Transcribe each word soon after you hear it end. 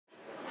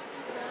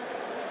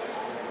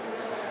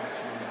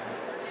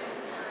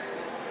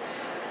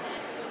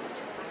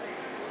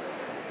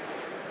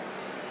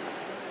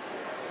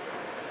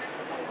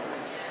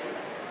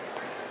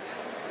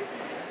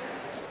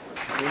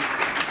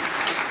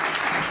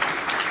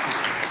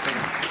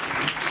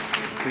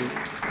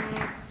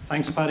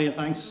Thanks, Paddy, and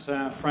thanks,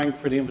 Frank,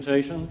 for the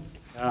invitation.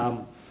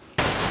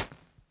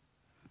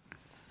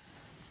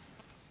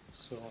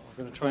 So I'm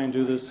going to try and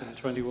do this in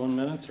 21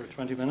 minutes or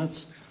 20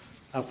 minutes.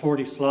 I have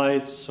 40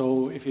 slides,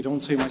 so if you don't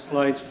see my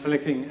slides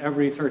flicking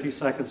every 30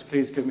 seconds,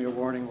 please give me a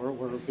warning.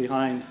 We're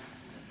behind.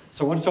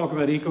 So I want to talk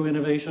about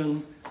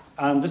eco-innovation.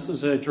 And this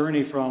is a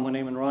journey from when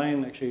Eamon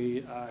Ryan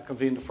actually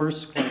convened the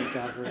first climate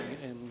gathering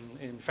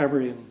in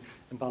February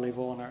in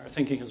Ballyvaughan. Our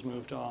thinking has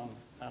moved on.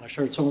 And I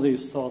shared some of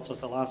these thoughts at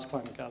the last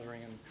climate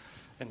gathering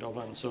in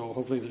Dublin, so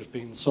hopefully there's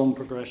been some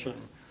progression.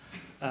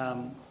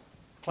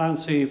 Plan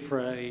C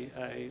for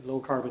a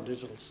low-carbon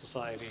digital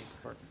society,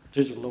 or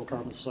digital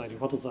low-carbon society,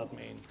 what does that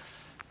mean?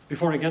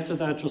 Before I get to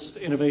that, just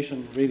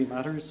innovation really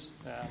matters.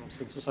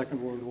 Since the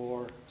Second World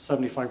War,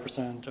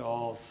 75%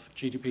 of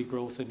GDP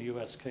growth in the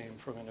US came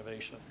from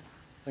innovation.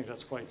 I think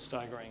that's quite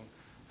staggering.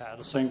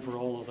 The same for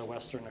all of the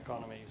Western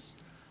economies.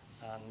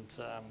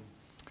 And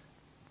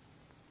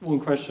one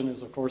question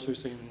is, of course, we've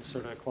seen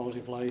sort of quality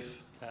of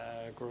life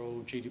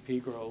grow,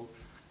 GDP grow,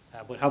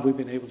 but have we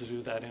been able to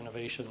do that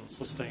innovation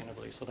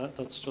sustainably? So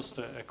that's just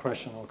a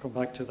question. I'll come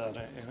back to that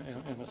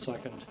in a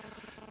second.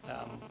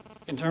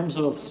 In terms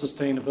of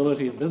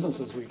sustainability in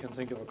businesses, we can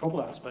think of a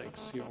couple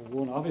aspects.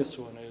 One obvious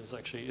one is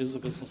actually, is the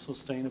business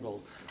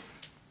sustainable?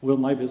 Will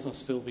my business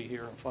still be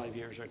here in 5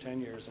 years or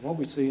 10 years? And what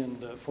we see in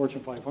the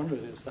Fortune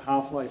 500 is the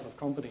half-life of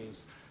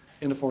companies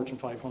in the Fortune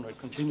 500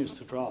 continues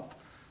to drop.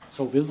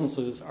 So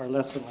businesses are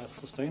less and less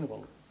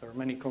sustainable. There are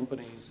many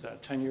companies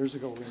that 10 years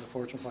ago were in the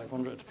Fortune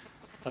 500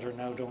 that are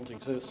now don't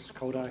exist,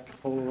 Kodak,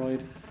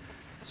 Polaroid.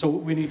 So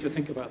we need to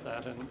think about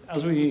that. And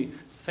as we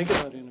think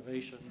about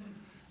innovation,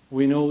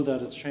 we know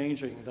that it's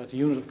changing, that the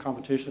unit of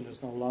competition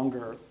is no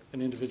longer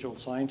an individual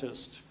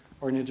scientist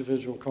or an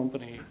individual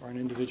company or an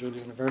individual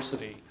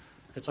university.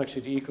 It's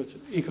actually the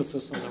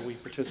ecosystem that we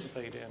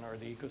participate in, or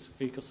the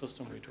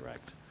ecosystem we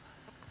direct.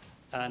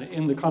 And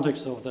in the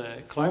context of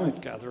the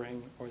climate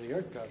gathering or the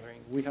Earth gathering,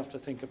 we have to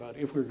think about,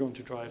 if we're going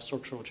to drive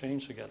structural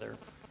change together,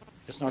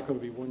 it's not going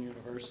to be one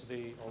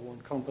university or one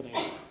company.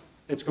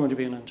 It's going to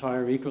be an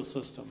entire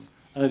ecosystem.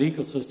 And that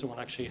ecosystem will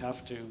actually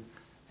have to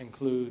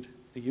include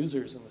the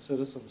users and the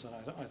citizens. And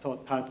I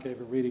thought Pat gave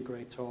a really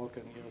great talk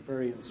and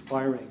very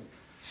inspiring.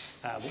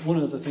 But one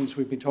of the things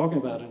we've been talking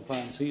about in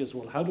Plan C is,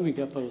 well, how do we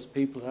get those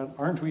people that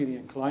aren't really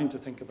inclined to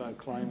think about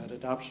climate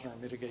adaptation or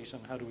mitigation,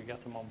 how do we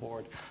get them on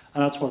board?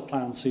 And that's what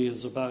Plan C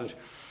is about.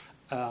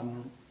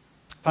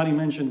 Paddy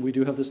mentioned we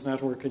do have this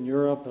network in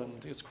Europe,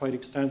 and it's quite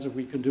extensive.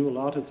 We can do a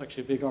lot. It's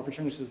actually a big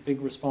opportunity, it's a big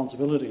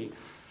responsibility.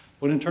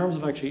 But in terms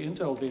of actually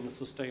Intel being a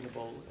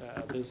sustainable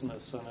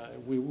business, and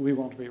we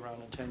want to be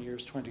around in 10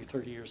 years, 20,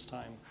 30 years'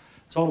 time,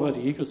 it's all about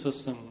the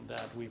ecosystem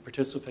that we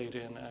participate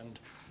in. And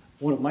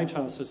one of my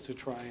tasks is to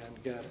try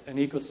and get an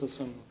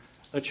ecosystem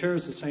that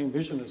shares the same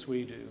vision as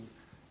we do,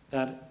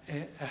 that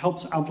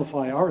helps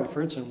amplify our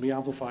efforts, and we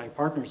amplify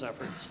partners'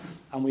 efforts,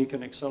 and we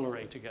can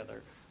accelerate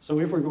together.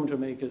 So if we're going to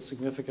make a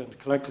significant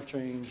collective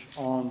change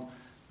on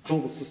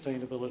global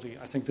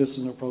sustainability, I think this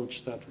is an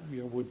approach that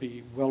would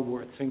be well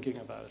worth thinking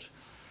about.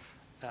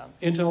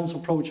 Intel's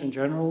approach in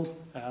general,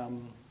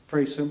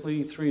 very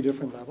simply, 3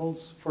 different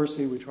levels.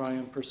 Firstly, we try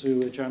and pursue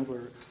a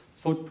gentler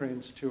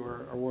footprint to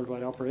our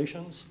worldwide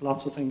operations.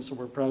 Lots of things that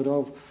we're proud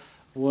of.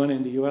 One,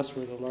 in the US,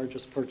 we're the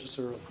largest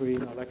purchaser of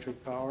green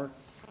electric power.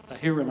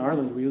 Here in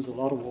Ireland, we use a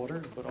lot of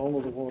water, but all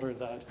of the water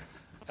that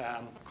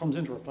comes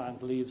into our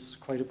plant leaves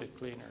quite a bit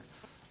cleaner.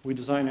 We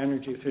design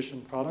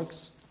energy-efficient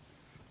products.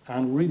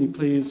 And really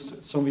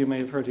pleased, some of you may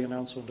have heard the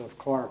announcement of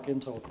Quark,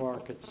 Intel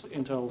Quark. It's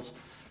Intel's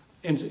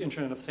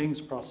Internet of Things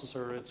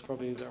processor. It's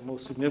probably their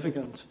most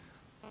significant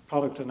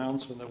product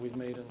announcement that we've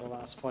made in the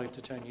last 5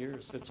 to 10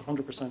 years. It's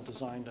 100%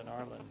 designed in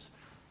Ireland.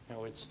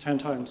 It's 10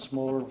 times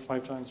smaller and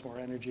 5 times more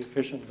energy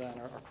efficient than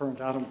our current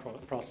Atom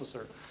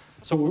processor.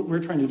 So we're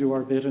trying to do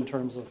our bit in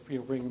terms of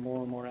bringing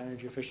more and more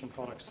energy efficient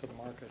products to the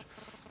market.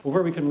 But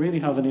where we can really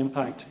have an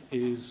impact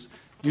is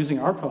using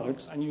our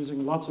products and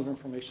using lots of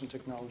information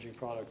technology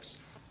products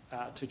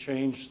to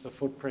change the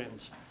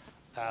footprint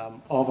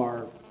of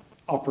our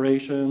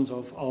operations,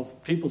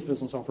 of people's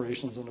business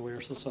operations, and the way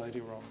our society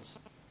runs.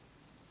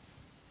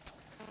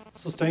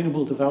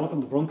 Sustainable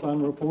Development, the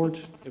Brundtland Report,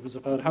 it was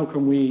about how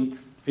can we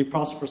be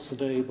prosperous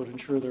today but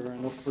ensure there are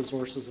enough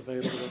resources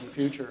available in the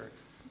future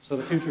so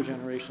the future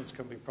generations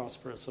can be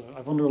prosperous. So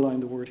I've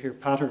underlined the word here,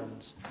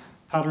 patterns.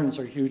 Patterns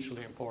are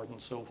hugely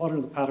important. So what are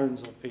the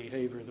patterns of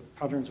behavior, the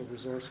patterns of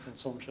resource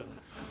consumption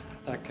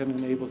that can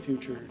enable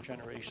future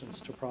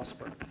generations to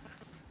prosper?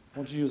 I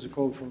want to use a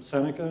quote from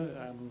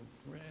Seneca,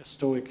 a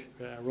Stoic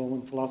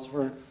Roman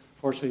philosopher.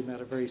 Fortunately, he met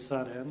a very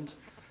sad end.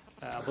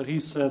 But he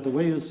said, the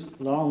way is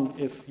long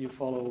if you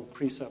follow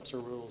precepts or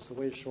rules. The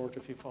way is short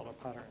if you follow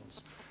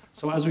patterns.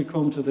 So as we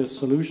come to this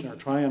solution, or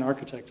try and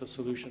architect a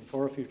solution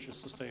for a future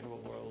sustainable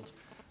world,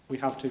 we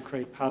have to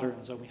create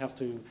patterns, and we have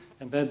to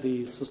embed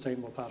these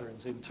sustainable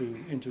patterns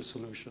into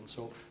solutions.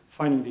 So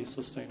finding these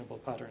sustainable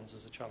patterns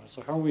is a challenge.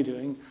 So how are we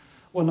doing?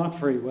 Well, not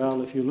very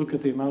well. If you look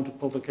at the amount of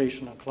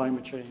publication on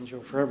climate change,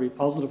 or for every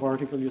positive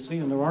article you see,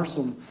 and there are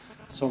some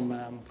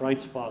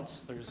bright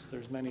spots.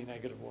 There's many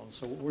negative ones,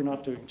 so we're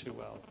not doing too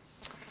well.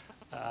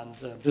 And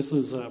this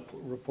is a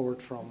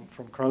report from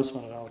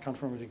Krausman et al. I can't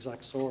remember the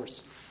exact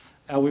source.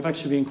 We've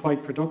actually been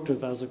quite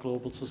productive as a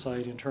global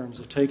society in terms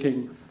of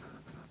taking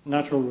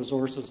natural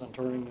resources and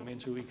turning them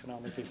into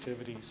economic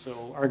activity.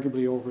 So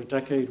arguably over a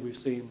decade, we've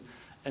seen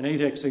an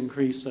 8x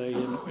increase, say,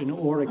 in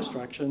ore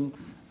extraction,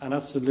 and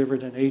that's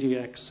delivered an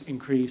 80x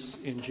increase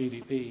in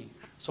GDP.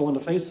 So on the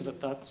face of it,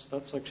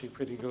 that's actually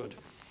pretty good.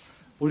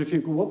 But if you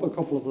go up a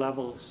couple of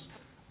levels,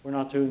 we're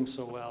not doing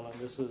so well, and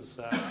this is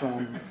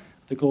from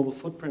the Global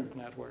Footprint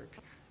Network.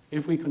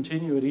 If we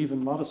continue at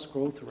even modest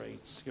growth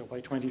rates, by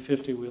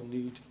 2050, we'll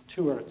need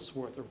 2 Earths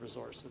worth of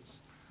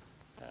resources.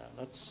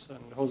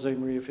 And Jose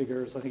Maria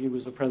Figueres, I think he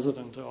was the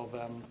president of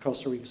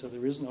Costa Rica, said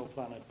there is no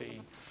Planet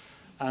B.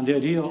 And the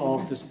idea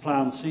of this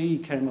Plan C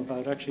came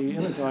about actually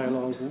in a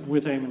dialogue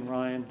with Eamon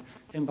Ryan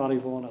in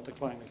Ballyvaughan at the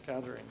climate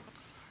gathering.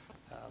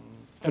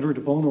 Edward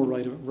de Bono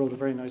wrote a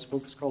very nice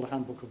book. It's called A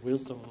Handbook of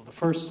Wisdom. And the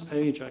first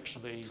page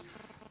actually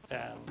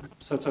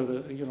sets out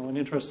an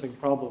interesting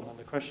problem. And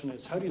the question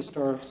is, how do you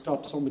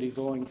stop somebody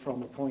going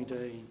from a point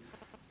A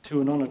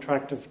to an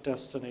unattractive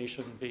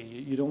destination B?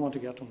 You don't want to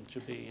get them to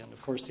B. And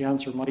of course, the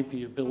answer might be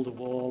you build a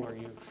wall or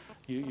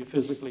you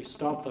physically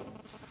stop them.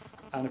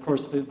 And of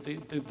course,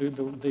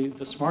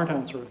 the smart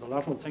answer, the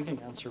lateral thinking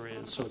answer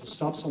is, so to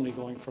stop somebody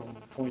going from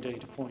point A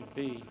to point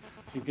B,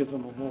 you give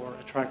them a more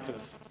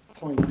attractive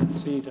point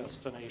C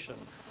destination.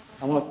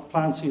 And what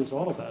Plan C is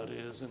all about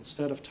is,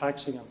 instead of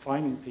taxing and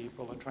fining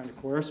people and trying to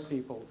coerce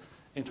people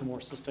into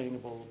more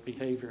sustainable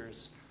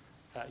behaviors,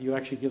 you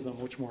actually give them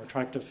a much more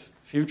attractive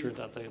future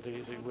that they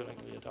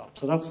willingly adopt.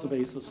 So that's the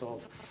basis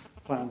of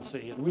Plan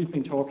C. And we've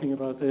been talking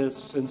about this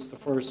since the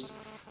first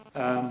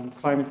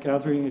climate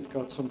gathering. It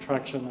got some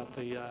traction at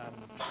the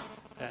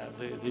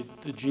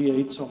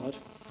G8 summit.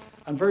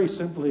 And very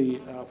simply,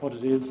 what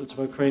it is, it's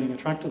about creating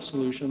attractive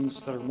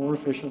solutions that are more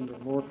efficient or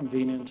more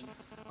convenient,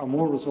 are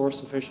more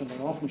resource efficient,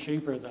 and often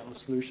cheaper than the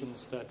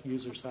solutions that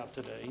users have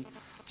today.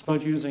 It's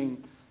about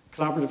using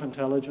collaborative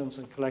intelligence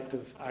and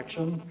collective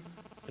action.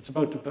 It's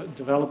about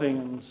developing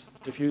and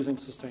diffusing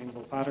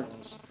sustainable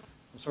patterns.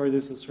 I'm sorry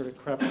this has sort of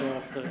crept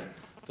off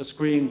the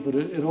screen, but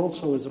it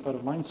also is about a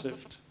mindset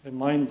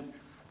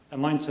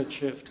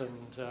shift.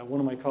 And one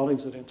of my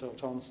colleagues at Intel,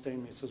 Tom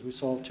Stanley, says we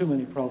solve too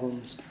many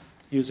problems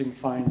using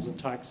fines and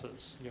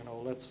taxes.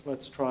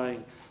 Let's try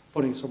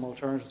putting some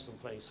alternatives in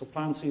place. So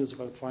Plan C is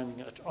about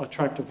finding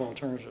attractive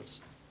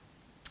alternatives.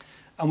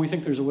 And we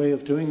think there's a way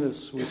of doing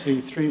this. We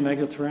see 3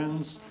 mega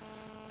trends: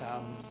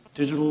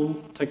 digital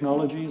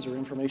technologies or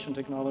information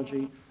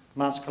technology,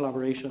 mass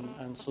collaboration,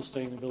 and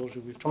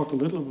sustainability. We've talked a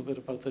little bit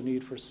about the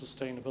need for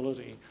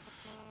sustainability.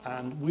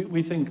 And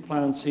we think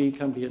Plan C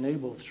can be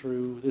enabled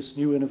through this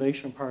new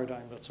innovation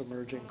paradigm that's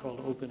emerging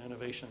called Open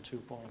Innovation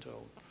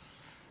 2.0.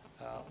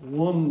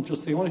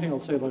 Just the only thing I'll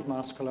say about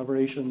mass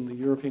collaboration, the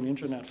European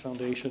Internet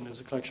Foundation is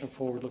a collection of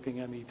forward-looking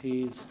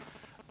MEPs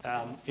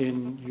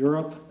in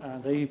Europe,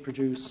 and they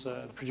produced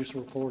a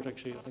report,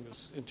 actually, I think it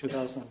was in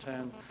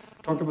 2010,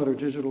 talked about our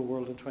digital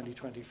world in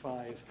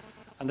 2025,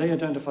 and they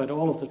identified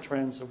all of the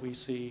trends that we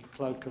see: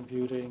 cloud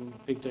computing,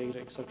 big data,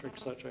 et cetera, et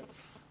cetera.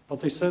 But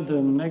they said the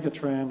mega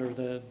trend or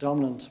the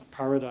dominant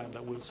paradigm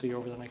that we'll see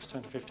over the next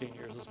 10 to 15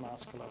 years is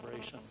mass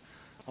collaboration.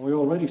 And we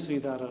already see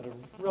that at a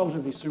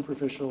relatively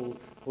superficial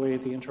way,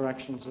 the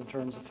interactions in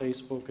terms of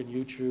Facebook and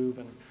YouTube,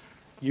 and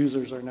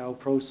users are now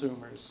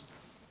prosumers.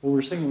 Well,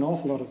 we're seeing an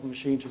awful lot of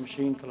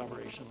machine-to-machine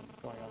collaboration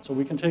going on. So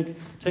we can take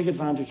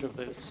advantage of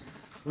this.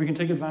 We can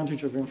take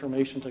advantage of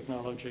information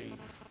technology.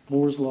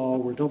 Moore's Law,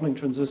 we're doubling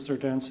transistor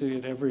density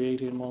at every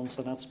 18 months,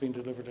 and that's being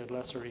delivered at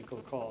less or equal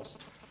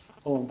cost.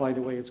 Oh, and by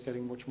the way, it's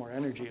getting much more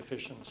energy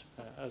efficient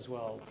as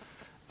well.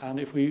 And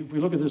if we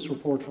look at this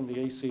report from the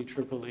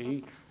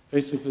ACEEE,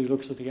 basically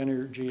looks at the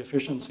energy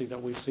efficiency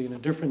that we've seen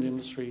in different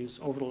industries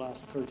over the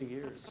last 30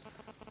 years.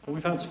 But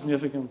we've had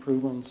significant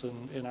improvements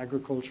in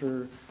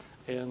agriculture,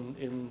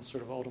 in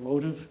sort of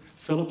automotive.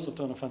 Philips have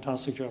done a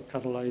fantastic job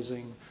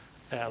catalyzing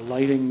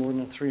lighting, more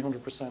than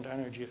 300%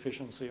 energy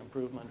efficiency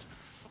improvement.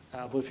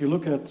 But if you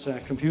look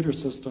at computer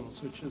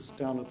systems, which is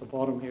down at the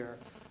bottom here,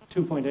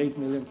 2.8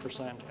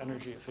 million%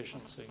 energy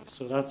efficiency.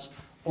 So that's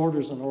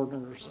orders and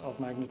orders of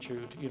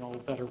magnitude,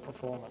 better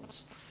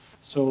performance.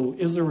 So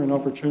is there an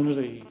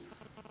opportunity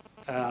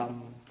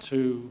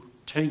to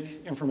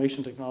take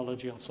information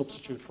technology and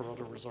substitute for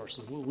other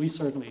resources? Well, we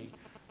certainly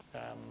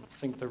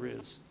think there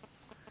is.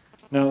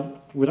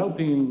 Now, without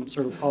being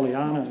sort of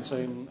Pollyanna and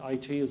saying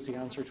IT is the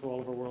answer to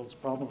all of our world's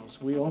problems,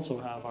 we also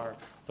have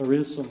there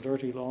is some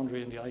dirty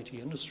laundry in the IT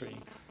industry.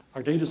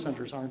 Our data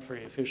centers aren't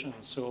very efficient.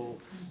 So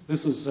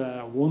this is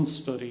one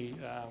study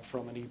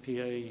from an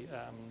EPA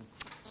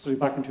study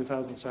back in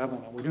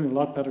 2007, and we're doing a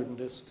lot better than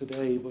this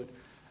today, but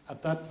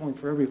at that point,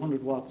 for every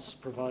 100 watts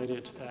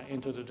provided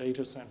into the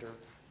data center,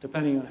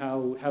 depending on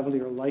how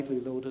heavily or lightly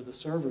loaded the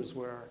servers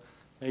were,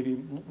 maybe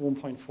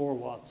 1.4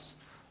 watts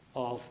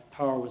of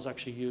power was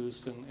actually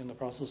used in the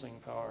processing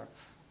power.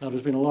 Now,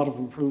 there's been a lot of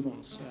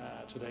improvements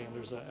today, and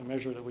there's a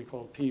measure that we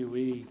call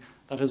PUE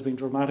that has been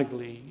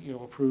dramatically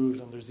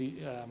approved, and there's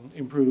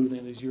improved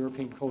in this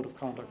European Code of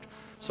Conduct.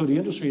 So the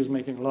industry is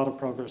making a lot of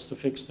progress to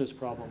fix this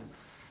problem.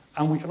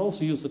 And we can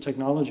also use the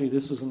technology.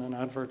 This isn't an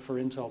advert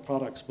for Intel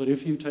products, but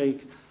if you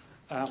take,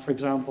 for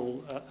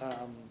example,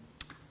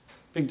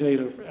 big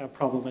data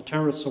problem, a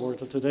TerraSort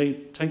that today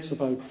takes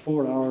about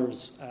 4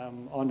 hours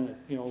on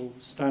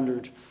a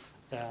standard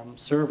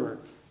server,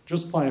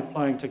 just by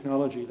applying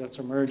technology that's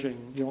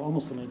emerging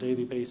almost on a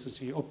daily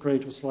basis. You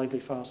upgrade to a slightly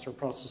faster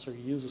processor,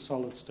 you use a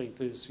solid state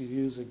disk, you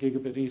use a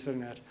gigabit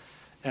Ethernet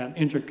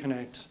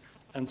interconnect,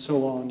 and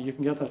so on. You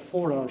can get that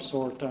 4-hour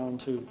sort down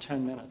to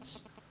 10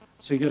 minutes.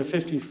 So you get a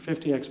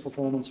 50x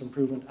performance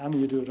improvement, and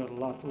you do it at a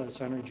lot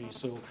less energy.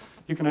 So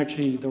you can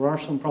actually, there are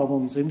some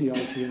problems in the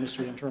IT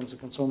industry in terms of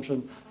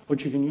consumption,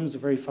 but you can use a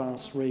very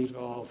fast rate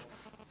of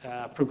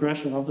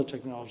progression of the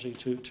technology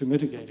to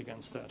mitigate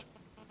against that.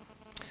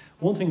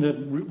 One thing that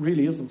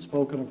really isn't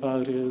spoken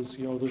about is,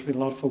 there's been a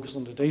lot of focus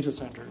on the data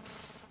center,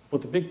 but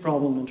the big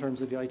problem in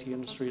terms of the IT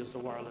industry is the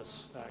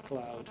wireless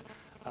cloud.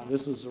 And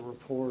this is a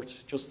report,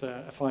 just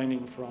a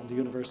finding from the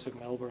University of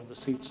Melbourne, the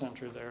SEAT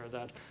Centre there,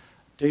 that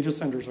data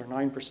centers are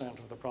 9%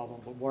 of the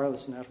problem, but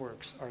wireless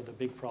networks are the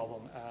big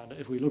problem. And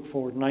if we look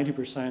forward,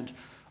 90%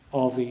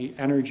 of the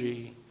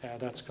energy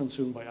that's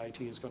consumed by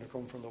IT is going to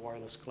come from the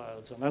wireless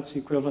clouds. And that's the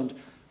equivalent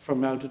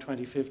from now to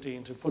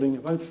 2015 to putting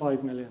about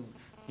 5 million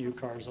new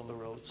cars on the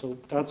road. So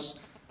that's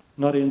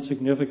not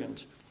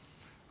insignificant.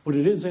 But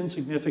it is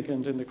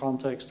insignificant in the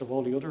context of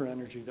all the other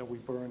energy that we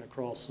burn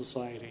across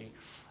society.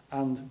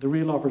 And the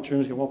real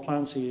opportunity, and what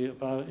Plan C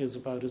is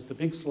the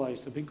big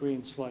slice, the big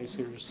green slice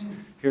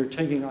here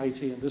taking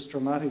IT and this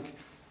dramatic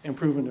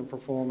improvement in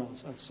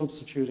performance and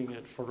substituting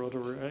it for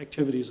other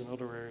activities in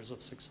other areas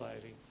of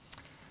society.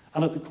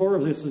 And at the core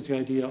of this is the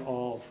idea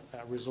of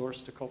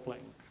resource decoupling.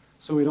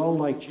 So we'd all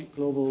like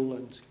global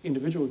and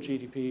individual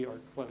GDP, or,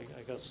 well,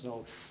 I guess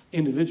no,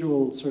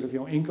 individual sort of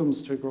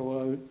incomes to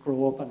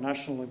grow up, and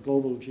national and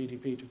global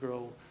GDP to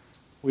grow.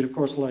 We'd, of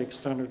course, like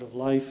standard of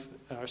life,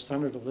 our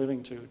standard of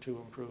living to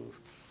improve.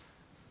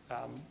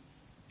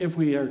 If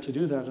we are to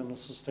do that in a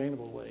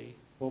sustainable way,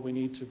 what we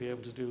need to be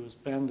able to do is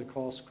bend the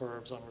cost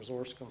curves on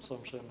resource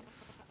consumption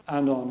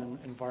and on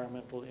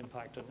environmental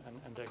impact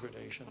and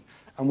degradation.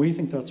 And we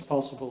think that's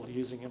possible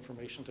using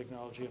information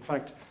technology. In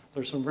fact,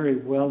 there's some very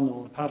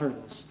well-known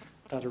patterns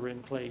that are in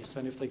place,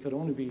 and if they could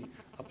only be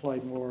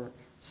applied more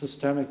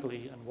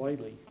systemically and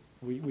widely,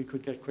 we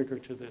could get quicker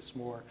to this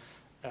more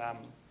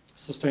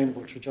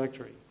sustainable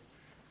trajectory.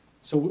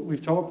 So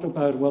we've talked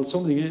about, well,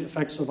 some of the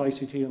effects of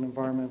ICT on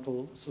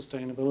environmental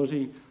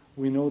sustainability.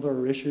 We know there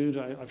are issues.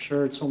 I've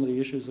shared some of the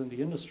issues in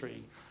the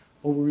industry,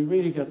 but we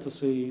really get to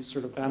see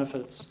sort of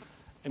benefits,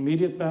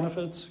 immediate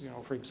benefits.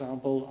 For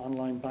example,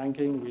 online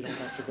banking. We don't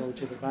have to go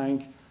to the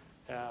bank.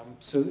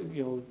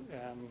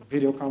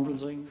 Video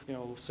conferencing.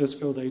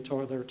 Cisco, they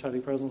tore their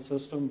telepresence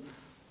system.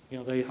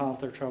 They have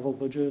their travel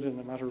budget in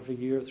a matter of a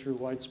year through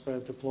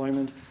widespread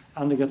deployment,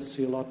 and they get to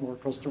see a lot more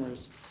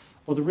customers.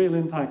 Well, the real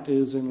impact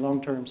is in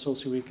long-term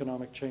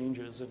socioeconomic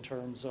changes in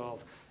terms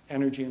of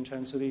energy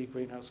intensity,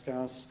 greenhouse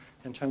gas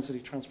intensity,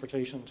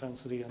 transportation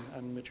intensity,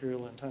 and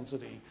material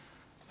intensity.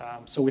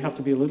 So we have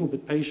to be a little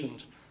bit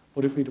patient,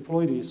 but if we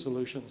deploy these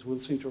solutions, we'll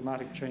see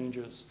dramatic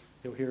changes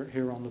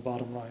here on the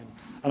bottom line.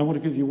 And I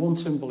want to give you one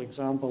simple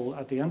example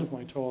at the end of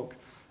my talk,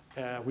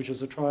 which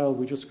is a trial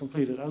we just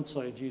completed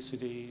outside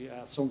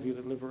UCD. Some of you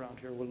that live around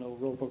here will know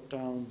Roebuck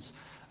Downs,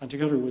 and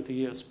together with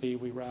the ESB,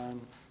 we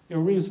ran a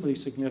reasonably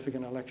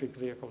significant electric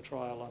vehicle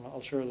trial, and I'll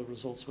share the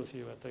results with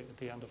you at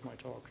the end of my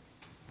talk.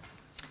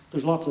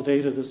 There's lots of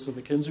data. This is a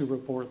McKinsey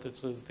report that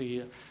says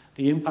the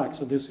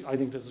impacts of this, I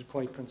think this is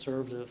quite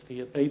conservative, the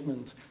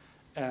abatement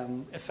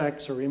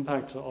effects or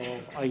impact of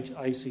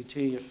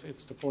ICT, if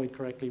it's deployed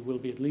correctly, will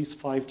be at least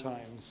 5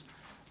 times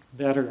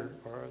better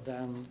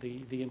than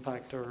the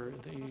impact or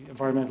the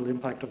environmental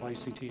impact of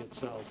ICT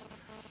itself.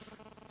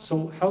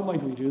 So how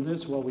might we do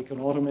this? Well, we can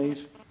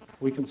automate,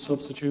 we can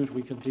substitute,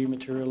 we can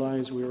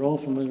dematerialize. We're all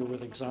familiar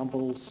with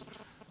examples,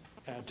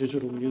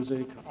 digital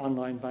music,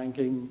 online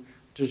banking,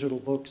 digital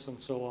books, and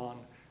so on,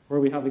 where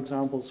we have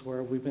examples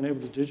where we've been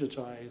able to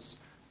digitize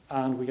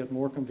and we get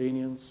more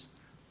convenience,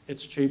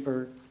 it's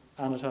cheaper,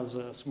 and it has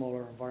a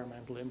smaller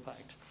environmental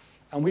impact.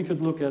 And we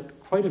could look at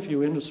quite a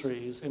few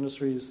industries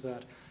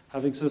that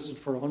have existed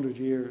for 100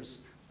 years,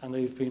 and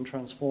they've been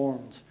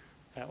transformed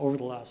over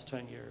the last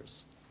 10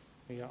 years.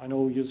 I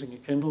know using a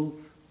Kindle,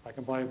 I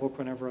can buy a book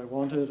whenever I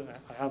want it.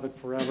 I have it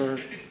forever.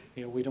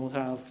 We don't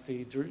have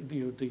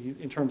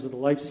in terms of the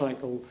life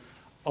cycle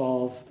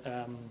of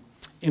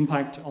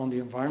impact on the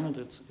environment,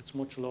 it's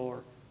much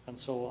lower, and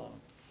so on.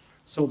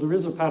 So there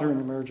is a pattern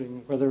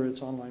emerging, whether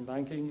it's online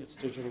banking, it's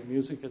digital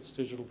music, it's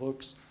digital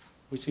books.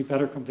 We see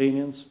better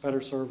convenience, better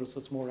service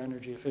that's more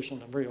energy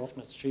efficient, and very often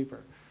it's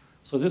cheaper.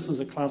 So this is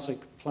a classic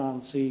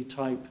Plan C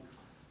type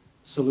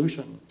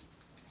solution.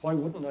 Why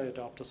wouldn't I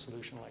adopt a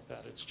solution like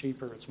that? It's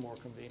cheaper, it's more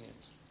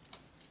convenient.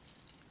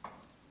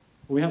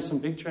 We have some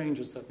big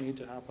changes that need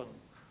to happen.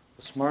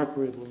 The smart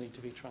grid will need to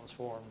be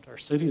transformed. Our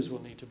cities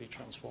will need to be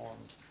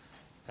transformed.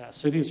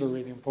 Cities are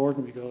really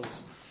important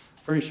because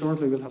very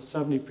shortly we'll have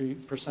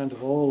 70%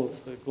 of all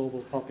of the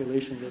global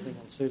population living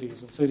in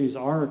cities. And cities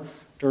are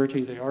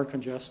dirty, they are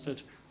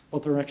congested,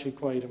 but they're actually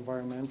quite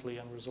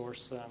environmentally and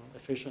resource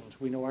efficient.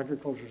 We know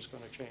agriculture is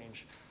going to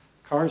change.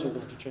 Cars are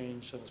going to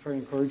change, and it's very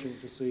encouraging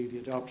to see the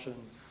adoption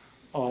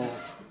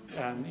of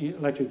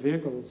electric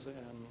vehicles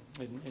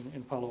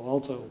in Palo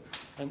Alto.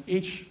 And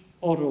each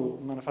auto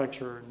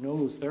manufacturer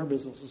knows their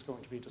business is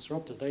going to be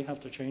disrupted. They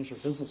have to change their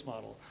business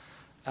model.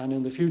 And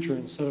in the future,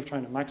 instead of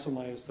trying to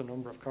maximize the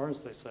number of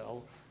cars they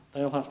sell,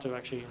 they'll have to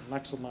actually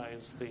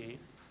maximize the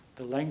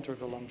length or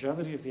the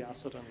longevity of the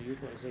asset and the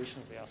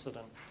utilization of the asset.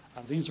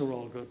 And these are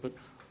all good. But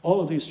all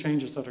of these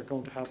changes that are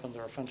going to happen,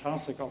 there are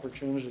fantastic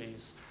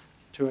opportunities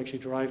to actually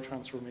drive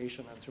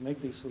transformation and to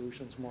make these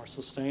solutions more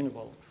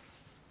sustainable.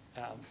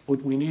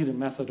 But we need a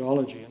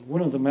methodology. And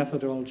one of the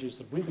methodologies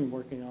that we've been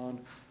working on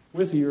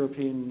with the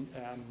European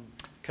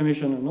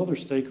Commission and other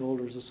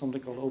stakeholders is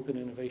something called Open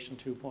Innovation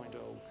 2.0.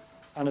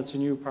 And it's a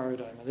new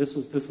paradigm. And this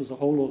is a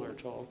whole other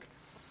talk.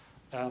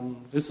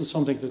 This is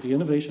something that the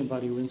Innovation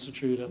Value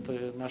Institute at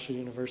the National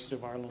University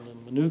of Ireland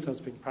in Maynooth has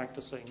been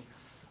practicing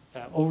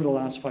over the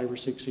last 5 or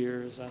 6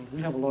 years. And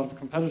we have a lot of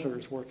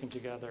competitors working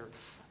together.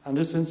 And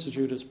this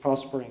institute is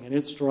prospering, and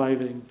it's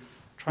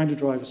trying to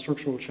drive a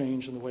structural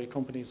change in the way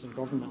companies and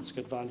governments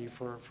get value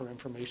for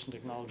information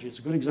technology. It's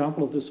a good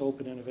example of this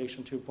Open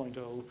Innovation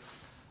 2.0,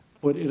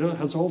 but it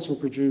has also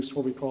produced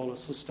what we call a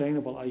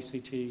sustainable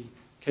ICT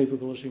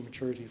capability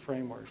maturity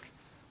framework.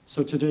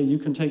 So today you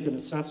can take an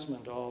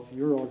assessment of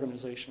your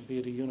organization, be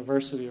it a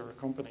university or a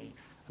company,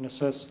 and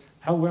assess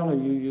how well are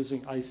you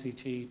using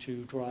ICT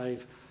to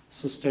drive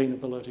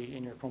sustainability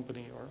in your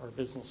company or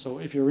business. So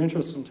if you're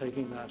interested in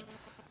taking that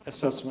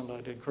assessment,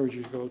 I'd encourage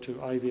you to go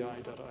to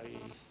ivi.ie.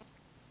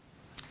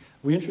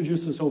 We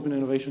introduced this Open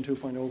Innovation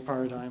 2.0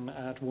 paradigm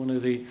at one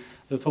of the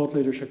thought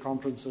leadership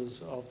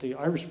conferences of the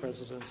Irish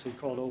presidency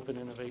called Open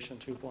Innovation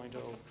 2.0.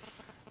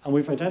 And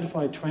we've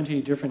identified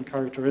 20 different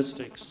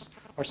characteristics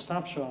or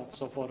snapshots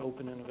of what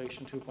Open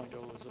Innovation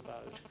 2.0 is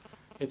about.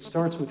 It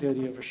starts with the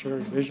idea of a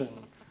shared vision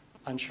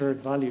and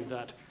shared value,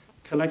 that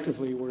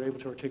collectively we're able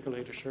to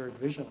articulate a shared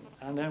vision.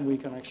 And then we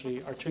can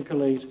actually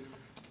articulate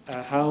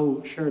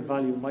how shared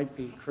value might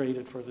be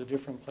created for the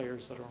different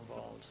players that are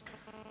involved.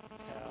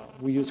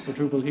 We use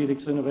quadruple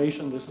helix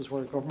innovation. This is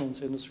where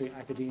governments, industry,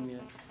 academia,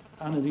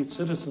 and indeed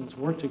citizens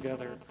work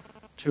together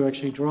to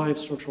actually drive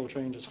structural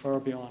changes far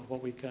beyond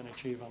what we can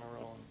achieve on our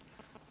own.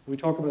 We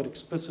talk about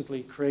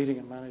explicitly creating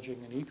and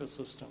managing an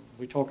ecosystem.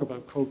 We talk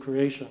about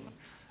co-creation.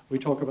 We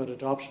talk about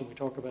adoption. We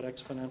talk about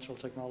exponential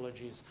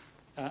technologies,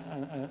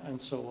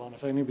 and so on.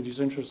 If anybody's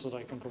interested,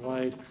 I can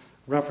provide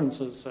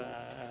references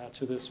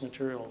to this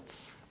material.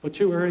 But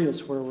 2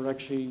 areas where we're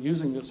actually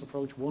using this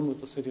approach, one with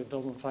the City of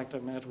Dublin. In fact,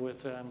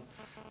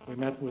 we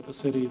met with the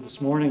city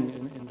this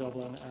morning in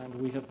Dublin, and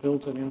we have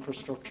built an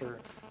infrastructure,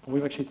 and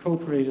we've actually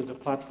co-created a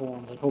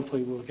platform that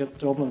hopefully will get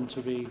Dublin to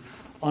be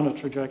on a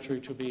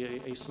trajectory to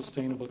be a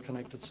sustainable,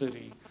 connected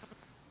city.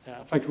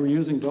 In fact, we're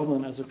using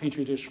Dublin as a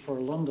petri dish for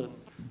London,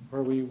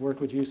 where we work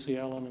with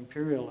UCL and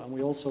Imperial, and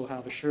we also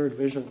have a shared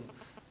vision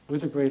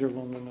with the Greater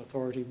London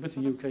Authority, with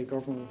the UK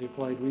government, the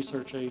Applied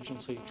Research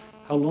Agency,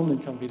 how London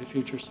can be the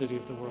future city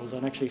of the world,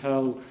 and actually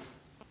how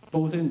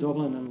both in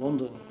Dublin and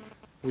London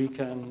we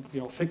can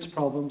fix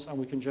problems, and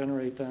we can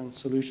generate then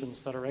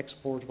solutions that are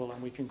exportable,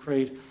 and we can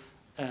create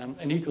an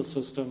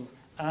ecosystem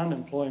and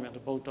employment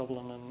of both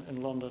Dublin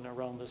and London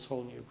around this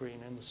whole new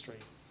green industry.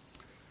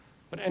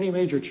 But any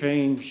major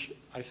change,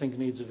 I think,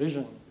 needs a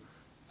vision.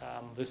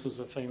 This is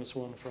a famous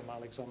one from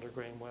Alexander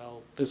Graham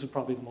Bell. This is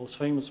probably the most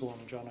famous one,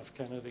 John F.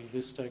 Kennedy.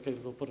 This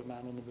decade will put a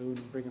man on the moon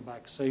and bring him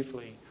back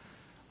safely.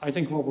 I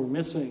think what we're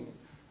missing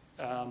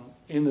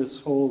in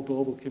this whole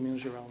global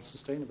community around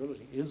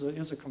sustainability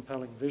is a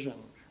compelling vision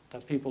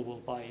that people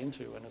will buy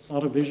into. And it's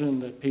not a vision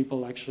that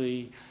people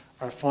actually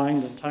are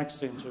fined and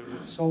taxed into.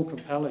 It's so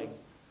compelling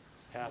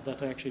that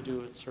they actually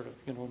do it sort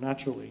of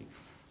naturally.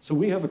 So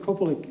we have a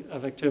couple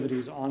of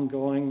activities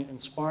ongoing,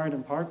 inspired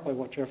in part by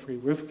what Jeremy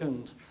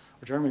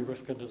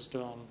Rifkind has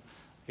done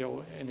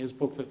in his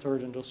book, The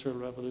Third Industrial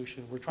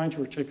Revolution. We're trying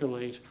to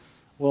articulate,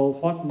 well,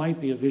 what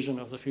might be a vision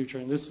of the future?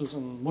 And this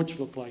doesn't much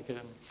look like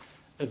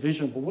a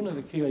vision, but one of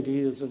the key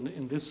ideas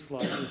in this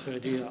slide is the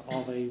idea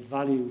of a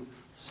value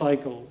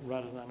cycle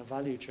rather than a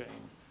value chain.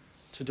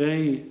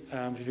 Today,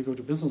 if you go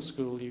to business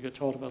school, you get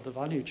taught about the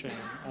value chain,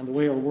 and the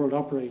way our world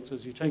operates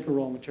is you take a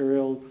raw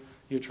material,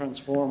 you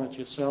transform it,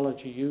 you sell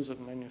it, you use it,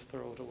 and then you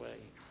throw it away.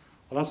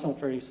 Well, that's not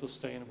very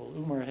sustainable.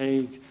 Umar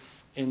Haig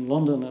in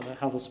London at the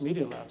Havas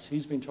Media Labs,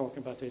 he's been talking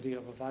about the idea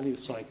of a value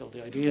cycle,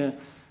 the idea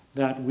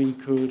that we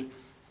could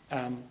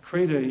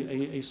create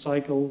a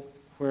cycle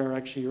where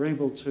actually you're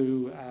able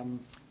to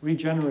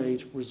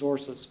regenerate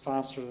resources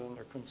faster than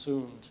they're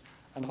consumed.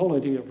 And the whole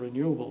idea of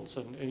renewables,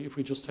 and if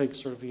we just take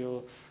sort of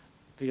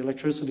the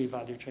electricity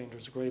value chain,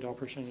 there's a great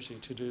opportunity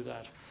to do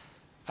that.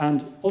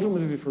 And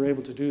ultimately, if we're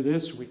able to do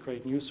this, we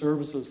create new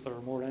services that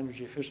are more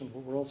energy efficient,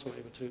 but we're also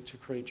able to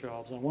create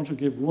jobs. And I want to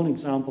give one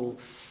example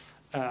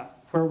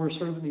where we're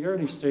sort of in the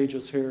early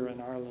stages here in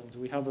Ireland.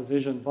 We have a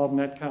vision. Bob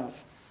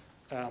Metcalfe,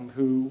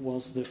 who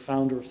was the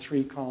founder of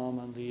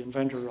 3Com and the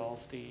inventor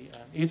of the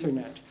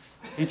Ethernet,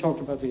 he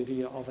talked about the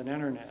idea of an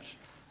internet.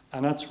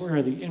 And that's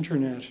where the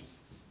internet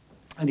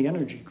and the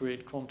energy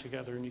grid come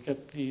together, and you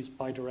get these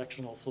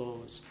bidirectional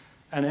flows.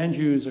 And end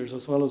users,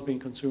 as well as being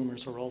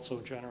consumers, are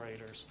also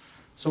generators.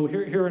 So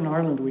here in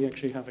Ireland, we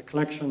actually have a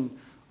collection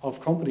of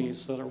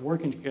companies that are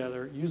working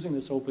together using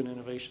this Open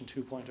Innovation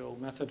 2.0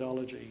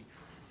 methodology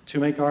to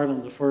make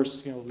Ireland the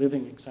first,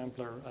 living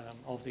exemplar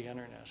of the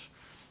internet.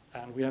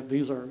 And we have,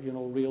 these are,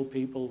 real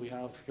people. We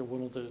have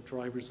one of the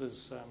drivers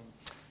is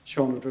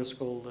Sean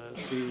O'Driscoll, the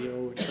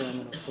CEO and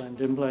chairman of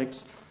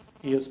Glendimplex.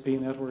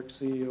 ESB Network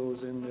CEO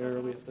is in there.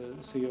 We have the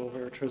CEO of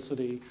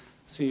Electricity,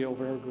 CEO of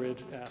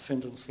Airgrid,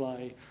 Fintan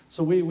Sly.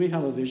 So we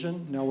have a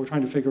vision. Now we're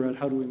trying to figure out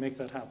how do we make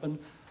that happen.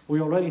 We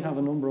already have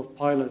a number of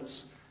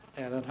pilots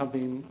that have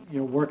been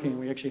working.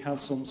 We actually have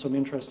some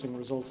interesting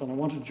results. And I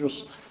want to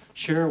just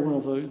share one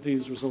of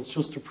these results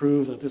just to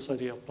prove that this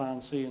idea of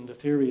Plan C, in the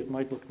theory it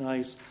might look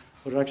nice,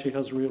 but it actually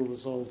has real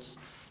results.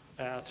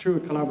 Through a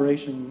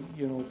collaboration,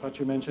 Pat,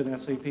 you mentioned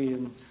SAP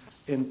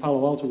in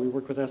Palo Alto. We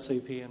work with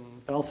SAP in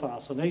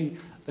Belfast, and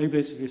they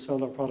basically sell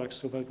their products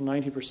to about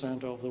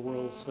 90% of the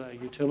world's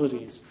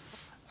utilities.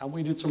 And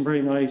we did some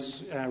very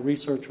nice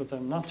research with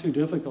them, not too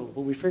difficult,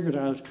 but we figured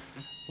out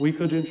we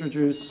could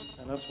introduce,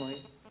 and that's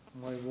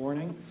my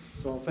warning,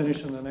 so I'll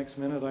finish in the next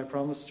minute, I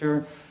promise,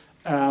 Chair.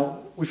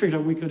 We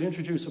figured out we could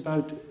introduce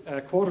about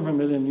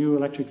 250,000 new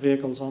electric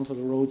vehicles onto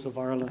the roads of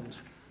Ireland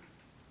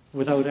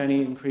without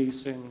any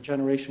increase in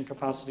generation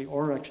capacity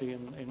or actually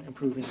in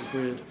improving the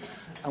grid.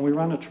 And we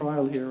ran a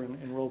trial here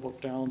in Roebuck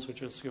Downs,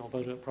 which is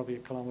about probably a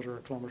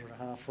kilometre and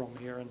a half from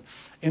here. And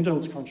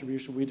Intel's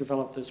contribution, we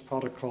developed this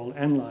product called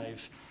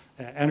NLive,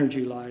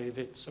 Energy Live.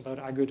 It's about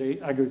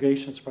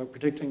aggregation, it's about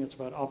predicting, it's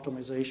about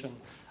optimization,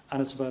 and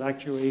it's about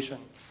actuation.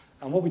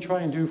 And what we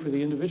try and do for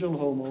the individual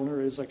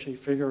homeowner is actually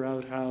figure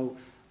out how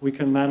we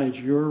can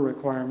manage your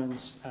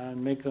requirements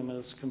and make them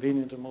as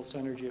convenient and most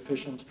energy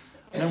efficient.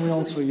 And then we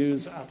also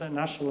use, at the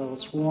national level,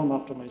 swarm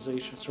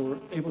optimization. So we're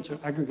able to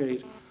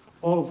aggregate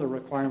all of the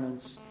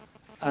requirements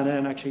and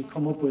then actually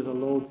come up with a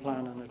load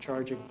plan and a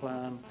charging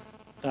plan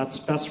that's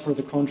best for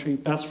the country,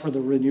 best for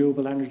the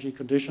renewable energy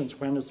conditions,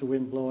 when is the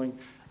wind blowing,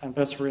 and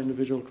best for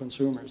individual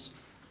consumers.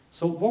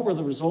 So what were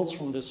the results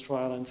from this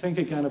trial? And think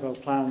again about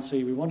Plan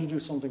C. We want to do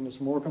something that's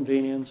more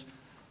convenient,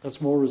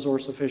 that's more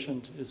resource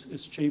efficient,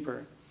 is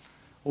cheaper.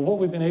 Well, what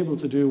we've been able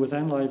to do with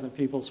NLive in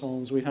people's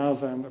homes, we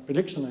have a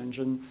prediction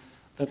engine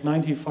that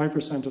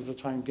 95% of the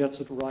time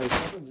gets it right.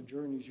 What are the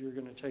journeys you're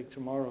going to take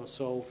tomorrow?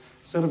 So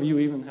instead of you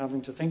even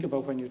having to think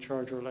about when you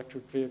charge your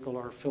electric vehicle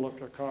or fill up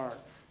your car,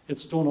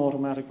 it's done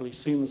automatically,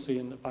 seamlessly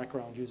in the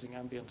background using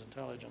ambient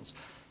intelligence.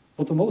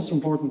 But the most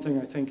important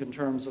thing, I think, in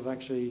terms of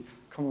actually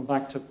coming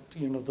back to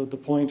the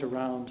point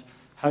around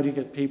how do you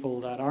get people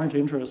that aren't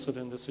interested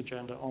in this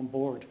agenda on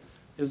board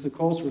is the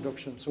cost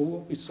reduction. So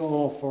what we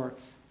saw for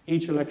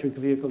each electric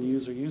vehicle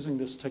user using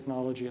this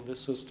technology and this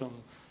system,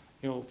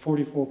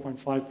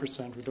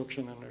 44.5%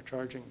 reduction in their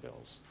charging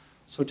bills.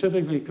 So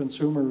typically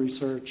consumer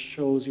research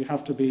shows you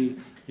have to be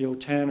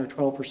 10 or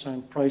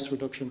 12% price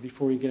reduction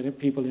before you get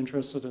people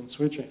interested in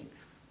switching.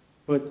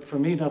 But for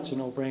me, that's a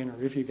no-brainer.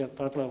 If you get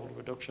that level of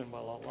reduction,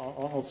 well,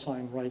 I'll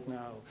sign right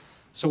now.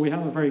 So we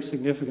have a very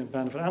significant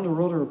benefit. And there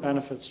are other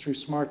benefits through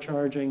smart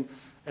charging.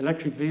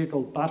 Electric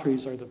vehicle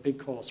batteries are the big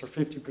cost, or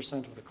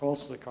 50% of the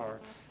cost of the car.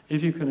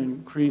 If you can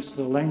increase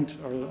the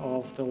length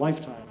of the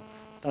lifetime,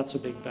 that's a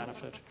big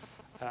benefit.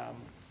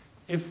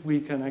 If we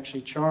can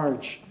actually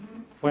charge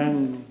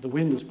when the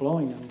wind is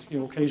blowing,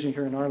 and occasionally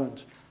here in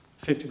Ireland,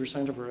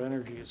 50% of our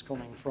energy is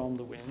coming from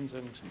the wind,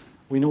 and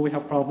we know we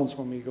have problems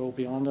when we go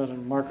beyond that,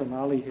 and Mark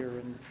O'Malley here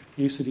in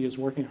UCD is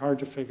working hard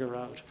to figure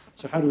out,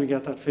 so how do we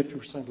get that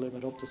 50%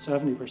 limit up to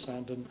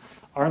 70%, and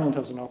Ireland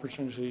has an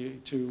opportunity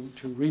to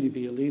really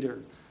be a leader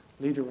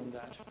in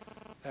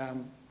that.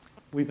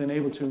 We've been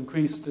able to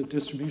increase the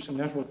distribution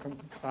network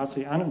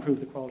capacity and improve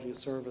the quality of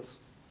service.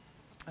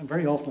 And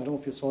very often, I don't know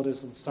if you saw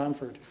this in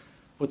Stanford,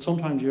 but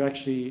sometimes you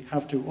actually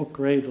have to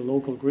upgrade the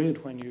local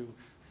grid when you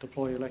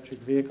deploy electric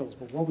vehicles.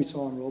 But what we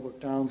saw in Roebuck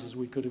Downs is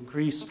we could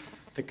increase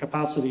the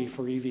capacity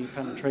for EV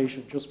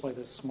penetration just by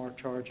this smart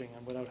charging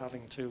and without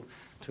having to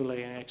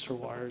lay in extra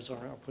wires or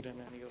put in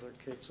any other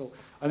kit. So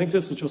I think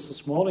this is just a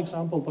small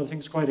example, but I think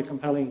it's quite a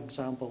compelling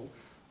example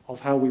of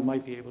how we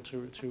might be able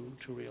to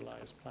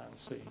realize Plan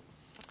C.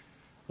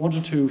 I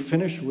wanted to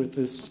finish with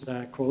this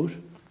quote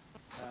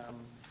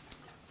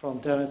from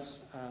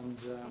Dennis and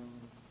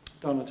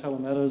Donatello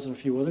Meadows and a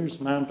few others.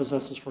 Man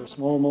possesses for a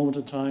small moment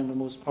in time the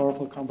most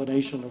powerful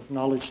combination of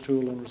knowledge,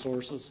 tool, and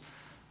resources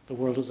the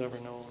world has ever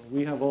known.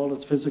 We have all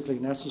that's physically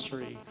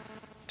necessary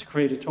to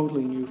create a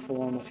totally new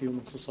form of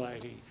human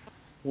society,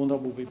 one that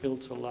will be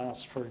built to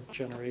last for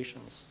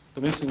generations.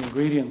 The missing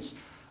ingredients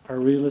are a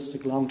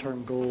realistic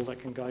long-term goal that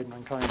can guide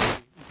mankind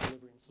to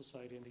equilibrium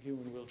society and the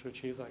human will to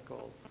achieve that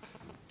goal.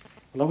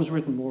 Well, that was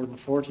written more than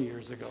 40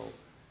 years ago.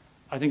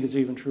 I think it's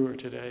even truer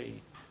today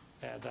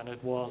than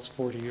it was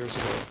 40 years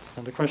ago.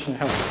 And the question I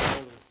have for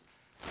all is,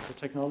 the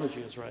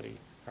technology is ready.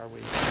 Are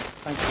we?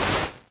 Thank you.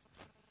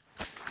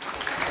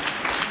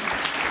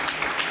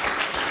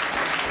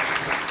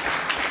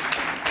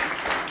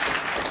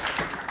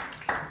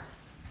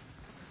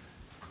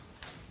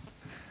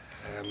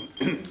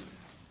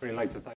 Really like to thank